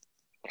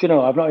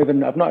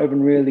not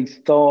even really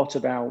thought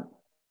about.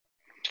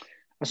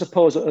 I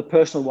suppose a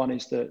personal one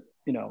is that,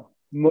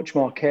 much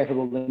more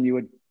capable than you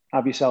would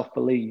have yourself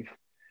believe,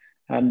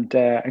 and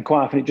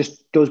quite often it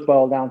just does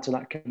boil down to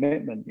that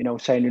commitment.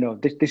 Saying,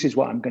 this is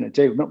what I'm going to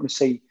do. I'm not going to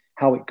see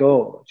how it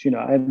goes.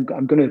 I'm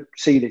going to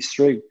see this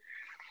through.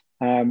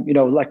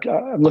 Like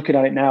I'm looking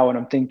at it now and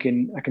I'm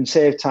thinking, I can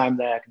save time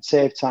there. I can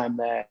save time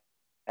there.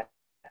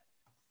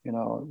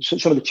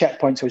 Some of the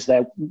checkpoints was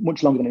there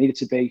much longer than it needed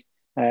to be.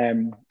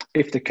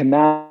 If the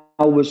canal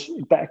was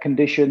in better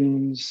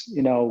conditions,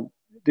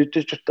 there's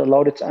just a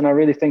load of, and I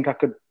really think I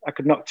could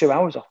knock 2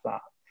 hours off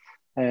that.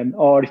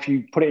 Or if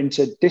you put it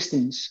into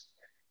distance,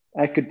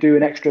 I could do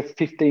an extra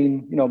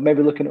 15,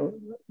 maybe looking at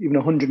even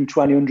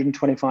 120,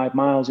 125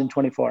 miles in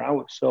 24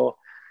 hours. So,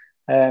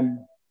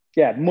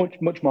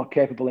 much more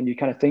capable than you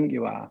kind of think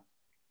you are.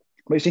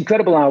 But it's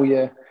incredible how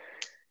your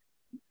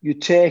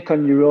take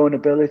on your own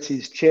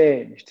abilities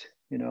changed.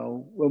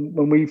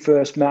 When we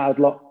first met, I'd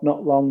not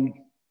long.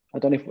 I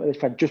don't know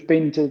if I'd just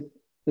been to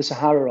the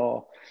Sahara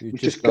or You're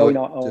was just going.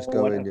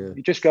 You're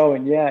just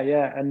going,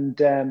 yeah. And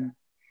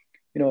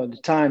the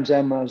times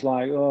then I was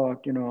like,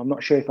 I'm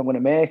not sure if I'm going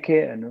to make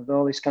it, and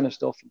all this kind of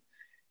stuff.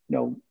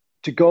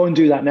 To go and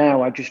do that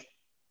now,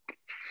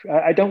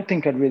 I don't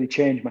think I'd really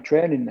change my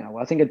training now.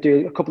 I think I'd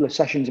do a couple of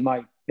sessions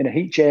in a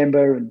heat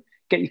chamber and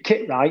get your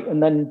kit right,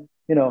 and then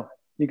you're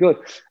good.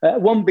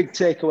 One big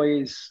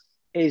takeaway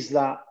is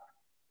that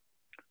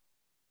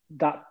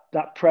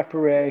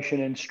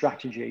preparation and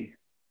strategy,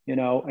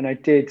 and I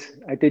did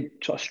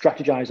sort of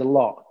strategize a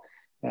lot.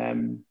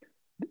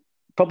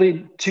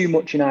 probably too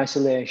much in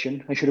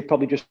isolation. I should have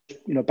probably just,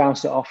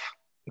 bounced it off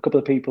a couple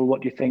of people.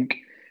 What do you think?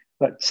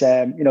 But,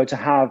 to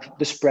have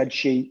the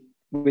spreadsheet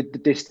with the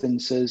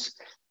distances,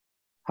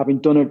 having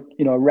done a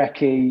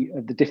recce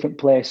of the different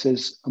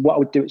places, and what I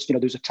would do is,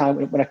 there's a time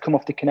when I come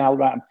off the canal,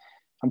 right,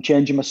 I'm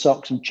changing my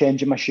socks, I'm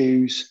changing my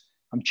shoes,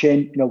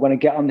 when I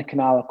get on the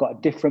canal, I've got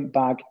a different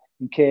bag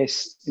in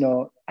case,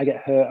 I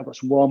get hurt. I've got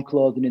some warm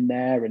clothing in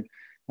there and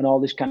all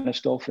this kind of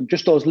stuff. And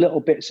just those little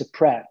bits of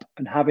prep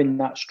and having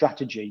that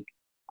strategy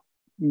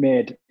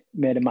made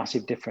a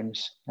massive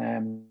difference.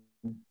 I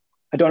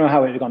don't know how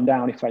it would have gone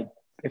down if I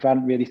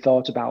hadn't really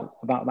thought about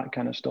that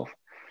kind of stuff.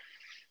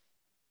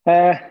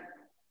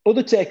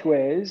 Other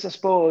takeaways, I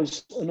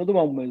suppose, another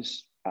one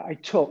was I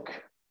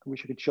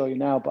wish I could show you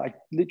now, but I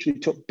literally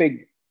took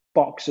big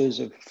boxes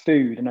of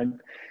food, and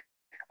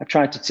I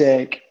tried to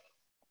take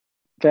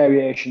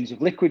variations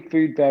of liquid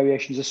food,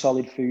 variations of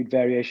solid food,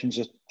 variations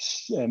of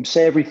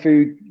savoury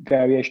food,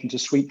 variations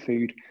of sweet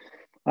food,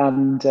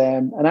 and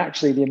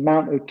actually the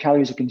amount of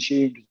calories I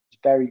consumed was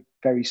very,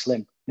 very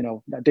slim.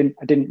 I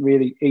didn't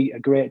really eat a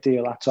great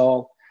deal at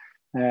all.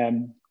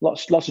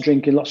 Lots of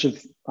drinking, lots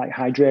of like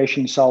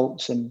hydration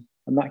salts and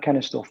that kind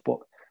of stuff, but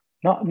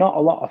not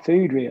a lot of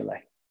food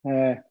really.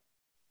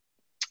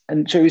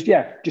 And so it was,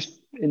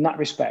 just in that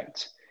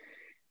respect,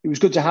 it was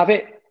good to have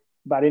it,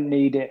 but I didn't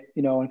need it.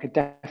 I could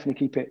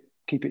definitely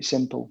keep it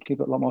simple, keep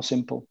it a lot more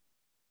simple.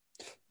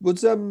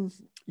 Was you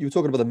were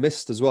talking about the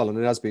mist as well, and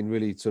it has been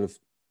really sort of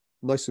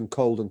nice and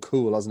cold and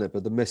cool, hasn't it?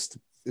 But the mist,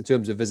 in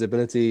terms of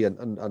visibility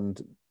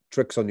and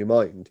tricks on your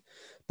mind,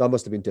 that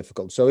must have been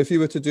difficult. So if you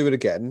were to do it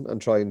again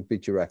and try and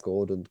beat your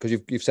record, and because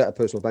you've set a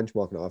personal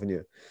benchmark now, haven't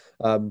you?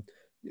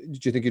 Do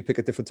you think you'd pick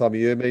a different time of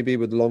year, maybe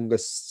with longer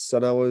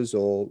sun hours,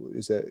 or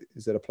is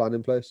there a plan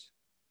in place?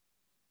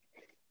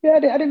 Yeah, I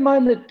didn't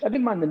mind the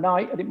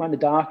night. I didn't mind the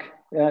dark.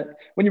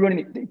 When you're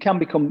running, it can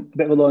become a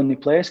bit of a lonely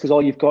place because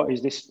all you've got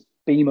is this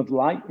beam of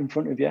light in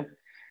front of you.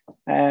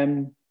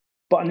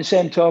 But on the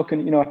same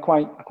token, I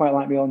quite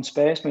like my own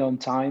space, my own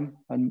time,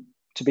 and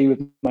to be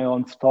with my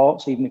own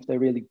thoughts, even if they're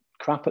really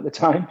crap at the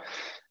time.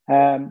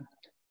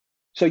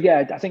 So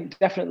yeah, I think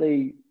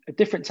definitely a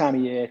different time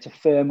of year to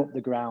firm up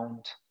the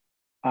ground,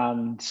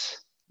 and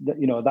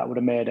that would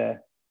have made a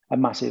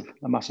massive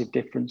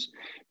difference.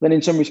 Then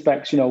in some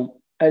respects,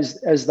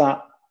 as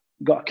that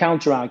got a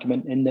counter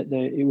argument in that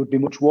it would be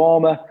much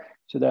warmer,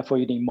 so therefore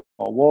you need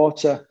more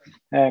water.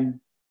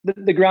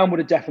 The ground would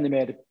have definitely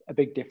made a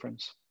big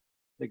difference.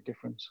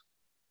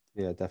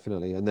 Yeah,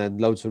 definitely, and then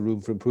loads of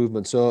room for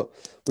improvement. So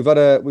we've had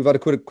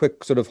a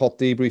quick sort of hot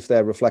debrief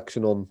there,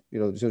 reflection on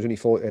it's only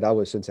 48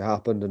 hours since it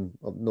happened, and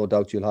no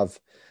doubt you'll have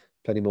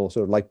plenty more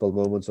sort of light bulb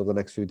moments over the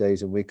next few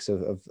days and weeks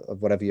of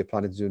whatever you're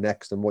planning to do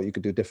next and what you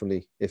could do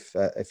differently if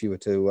you were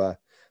to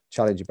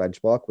challenge your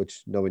benchmark,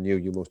 which knowing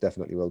you most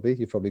definitely will be.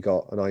 You've probably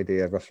got an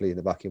idea roughly in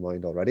the back of your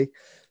mind already.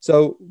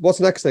 So what's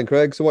next then,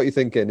 Craig? So what are you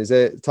thinking? Is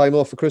it time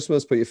off for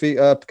Christmas, put your feet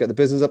up, get the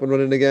business up and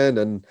running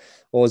again,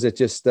 or is it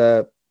just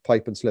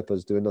pipe and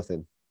slippers doing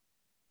nothing?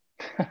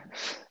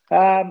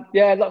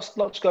 Yeah,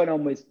 lots going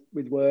on with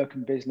work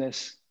and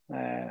business,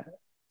 the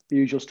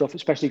usual stuff,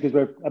 especially because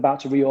we're about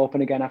to reopen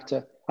again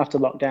after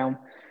lockdown.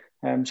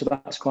 So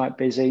that's quite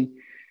busy.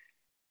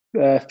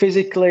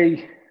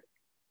 Physically,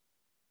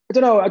 I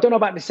don't know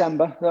about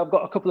December. I've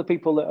got a couple of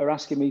people that are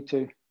asking me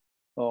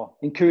or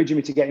encouraging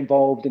me to get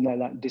involved in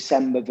like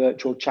December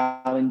virtual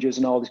challenges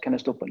and all this kind of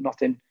stuff, but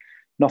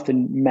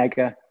nothing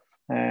mega.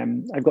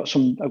 I've got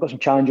some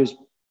challenges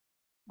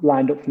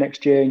lined up for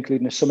next year,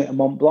 including a summit at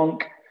Mont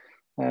Blanc,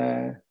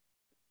 another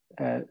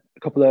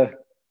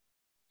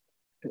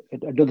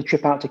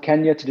trip out to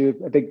Kenya to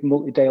do a big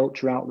multi-day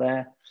ultra out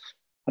there,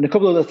 and a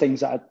couple of other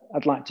things that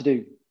I'd like to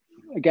do.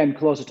 Again,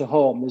 closer to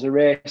home, there's a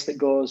race that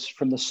goes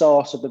from the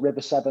source of the River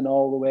Severn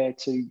all the way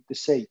to the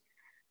sea,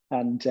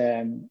 and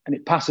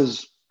it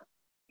passes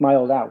my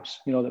old house,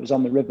 that was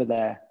on the river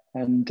there,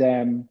 and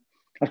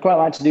I'd quite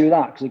like to do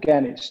that because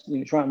again, it's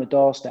right on the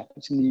doorstep.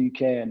 It's in the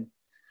UK,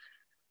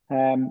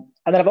 and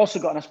then I've also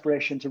got an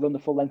aspiration to run the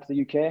full length of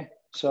the UK.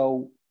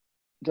 So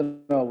I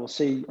don't know, we'll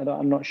see.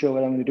 I'm not sure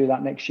whether I'm going to do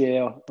that next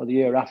year or the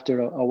year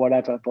after or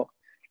whatever. But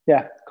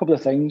yeah, a couple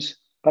of things.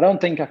 But I don't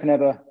think I can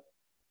ever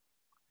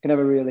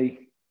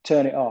really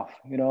turn it off.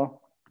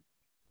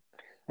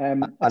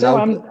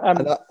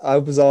 How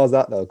bizarre is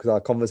that though? Because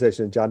our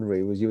conversation in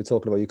January was you were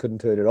talking about you couldn't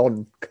turn it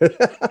on.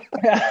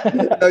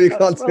 No, you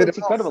can't turn it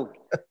incredible.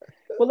 off.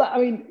 Well,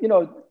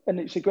 and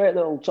it's a great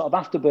little sort of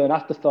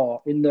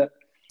afterthought in that,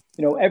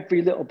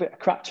 every little bit of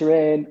crap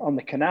terrain on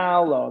the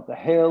canal or the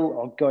hill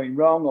or going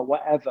wrong or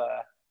whatever,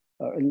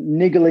 or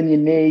niggling your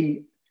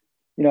knee,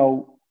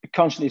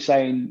 constantly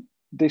saying,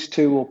 this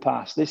too will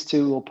pass,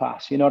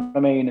 you know what I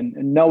mean?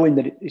 And knowing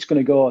that it's going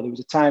to go. There was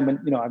a time when,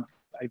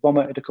 I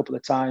vomited a couple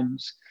of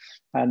times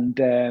and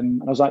I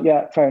was like,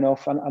 yeah, fair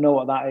enough. I know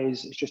what that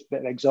is. It's just a bit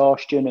of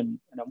exhaustion and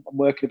I'm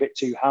working a bit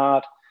too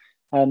hard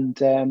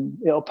and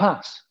it'll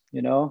pass,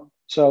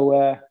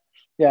 So,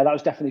 yeah, that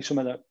was definitely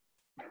something that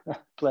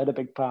played a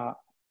big part.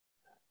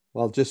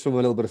 Well, just from a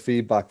little bit of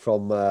feedback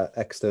from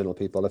external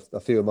people, a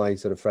few of my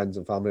sort of friends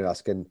and family are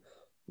asking,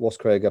 what's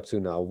Craig up to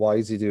now? Why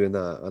is he doing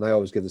that? And I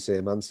always give the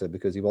same answer,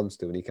 because he wants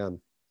to and he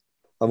can.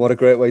 And what a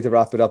great way to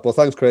wrap it up. Well,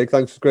 thanks, Craig.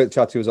 Thanks. Great to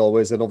chat to you as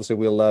always. And obviously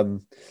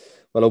we'll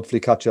hopefully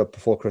catch up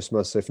before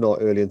Christmas, if not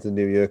early into the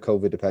new year,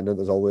 COVID dependent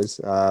as always.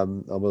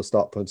 And we'll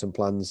start putting some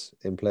plans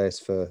in place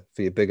for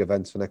your big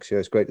events for next year.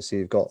 It's great to see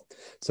you've got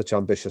such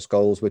ambitious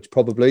goals, which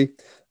probably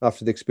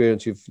after the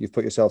experience you've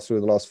put yourself through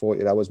in the last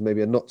 48 hours,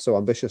 maybe are not so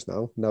ambitious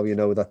now. Now you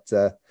know that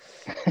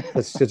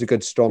that's such a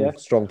good,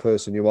 strong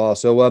person you are.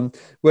 So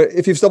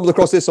if you've stumbled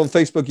across this on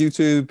Facebook,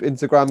 YouTube,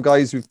 Instagram,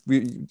 guys,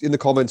 in the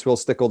comments, we'll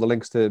stick all the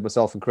links to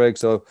myself and Craig.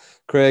 So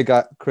Craig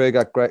at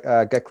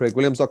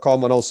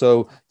getcraigwilliams.com, and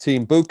also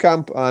Team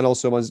Bootcamp, and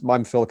also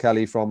I'm Phil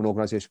Kelly from an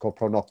organisation called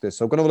Pro Noctis.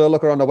 So I'm going to have a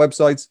look around our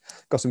websites.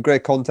 Got some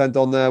great content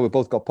on there. We've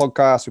both got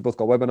podcasts, we've both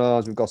got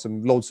webinars, we've got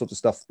some loads of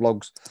stuff,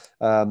 blogs,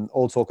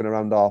 all talking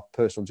around our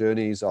personal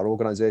journeys, our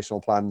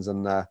organisational plans,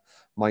 and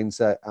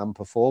mindset and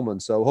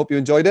performance. So hope you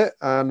enjoyed it,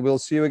 and we'll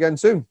see you again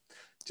soon.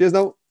 Cheers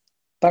now.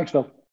 Thanks, Phil.